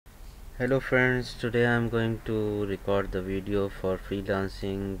Hello friends, today I am going to record the video for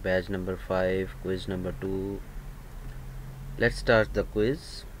freelancing batch number 5, quiz number 2. Let's start the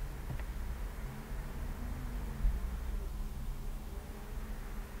quiz.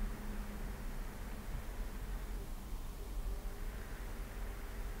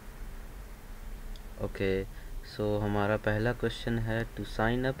 Okay, so हमारा पहला question है to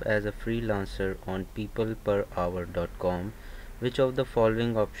sign up as a freelancer on peopleperhour.com. Which of the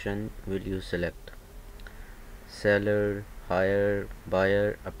following option will you select? Seller, hire,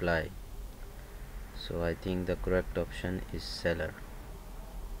 buyer, apply. So I think the correct option is seller.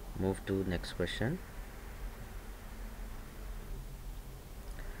 Move to next question.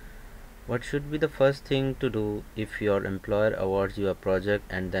 What should be the first thing to do if your employer awards you a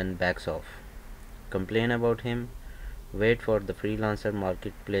project and then backs off? Complain about him, wait for the freelancer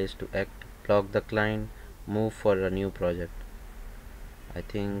marketplace to act, block the client, move for a new project. I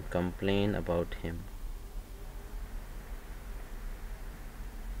think complain about him.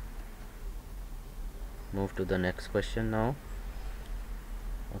 Move to the next question now.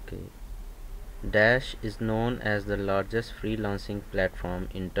 Okay. Dash is known as the largest freelancing platform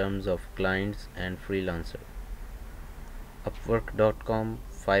in terms of clients and freelancers. Upwork.com,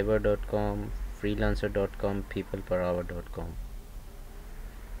 Fiverr.com, Freelancer.com, peopleperhour.com.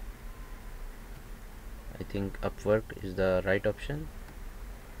 I think Upwork is the right option.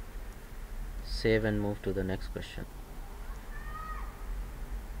 Save and move to the next question.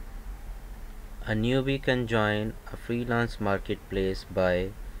 A newbie can join a freelance marketplace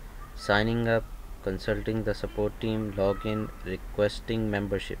by signing up, consulting the support team, login, requesting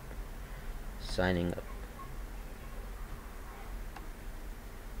membership. Signing up.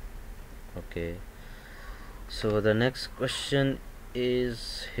 Okay, so the next question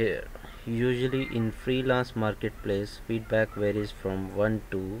is here. Usually in freelance marketplace, feedback varies from 1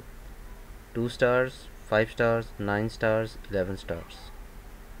 to 2 stars, 5 stars, 9 stars, 11 stars.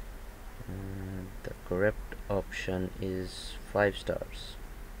 The correct option is 5 stars.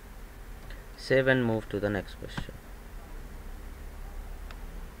 Save and move to the next question.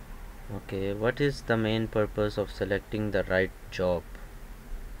 Okay, what is the main purpose of selecting the right job?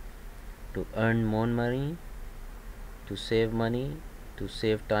 To earn more money, to save money, to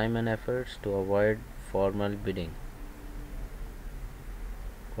save time and efforts, to avoid formal bidding.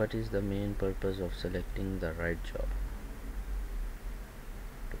 What is the main purpose of selecting the right job?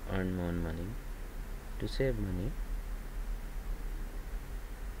 To earn more money, to save money,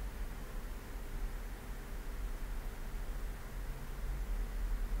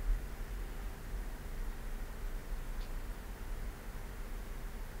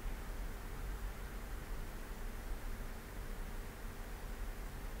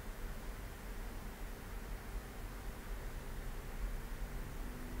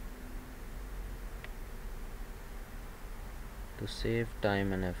 to save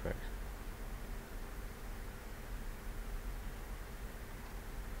time and effort.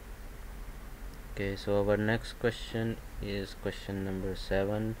 Okay, so our next question is question number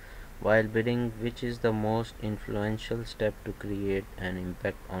 7. While bidding, which is the most influential step to create an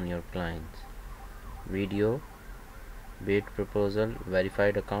impact on your clients? Video, bid proposal,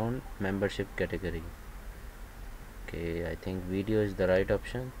 verified account, membership category. Okay, I think video is the right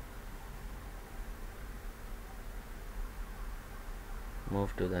option.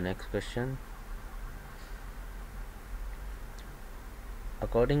 Move to the next question.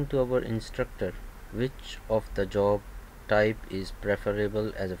 According to our instructor, which of the job type is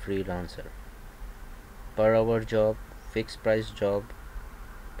preferable as a freelancer? Per hour job, fixed price job,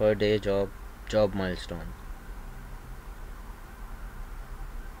 per day job, job milestone.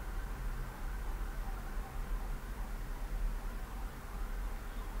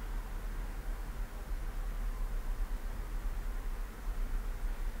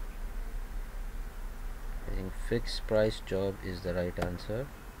 I think fixed price job is the right answer.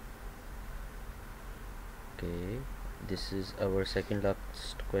 Okay, this is our second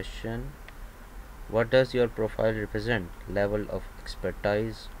last question. What does your profile represent? Level of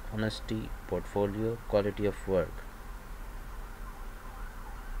expertise, honesty, portfolio, quality of work.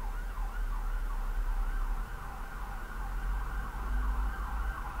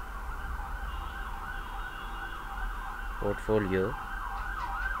 Portfolio.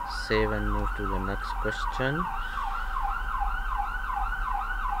 Save and move to the next question.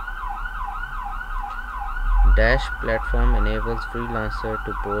 Dash platform enables freelancer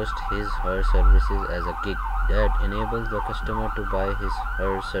to post his/her services as a gig that enables the customer to buy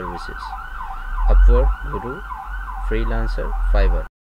his/her services. Upwork, Guru, Freelancer, Fiverr.